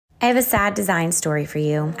I have a sad design story for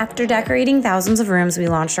you. After decorating thousands of rooms, we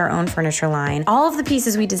launched our own furniture line. All of the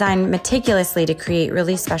pieces we designed meticulously to create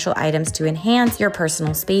really special items to enhance your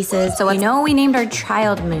personal spaces. So we named our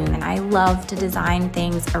child Moon, and I love to design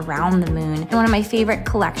things around the moon. And one of my favorite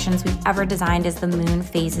collections we've ever designed is the Moon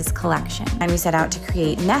Phases collection. And we set out to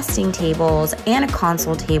create nesting tables and a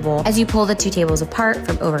console table. As you pull the two tables apart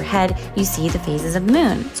from overhead, you see the phases of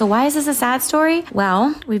moon. So why is this a sad story?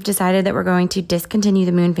 Well, we've decided that we're going to discontinue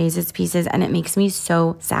the Moon Phases pieces, and it makes me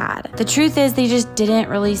so sad. The truth is they just didn't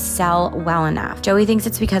really sell well enough. Joey thinks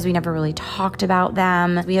it's because we never really talked about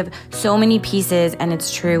them. We have so many pieces, and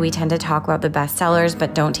it's true, we tend to talk about the best sellers,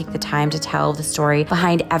 but don't take the time to tell the story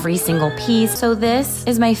behind every single piece. So this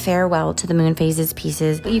is my farewell to the Moon Phases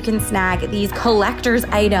pieces. You can snag these collector's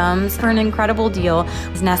items for an incredible deal.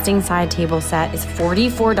 This nesting side table set is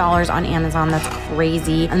 $44 on Amazon. That's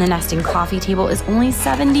crazy. And the nesting coffee table is only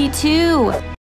 $72.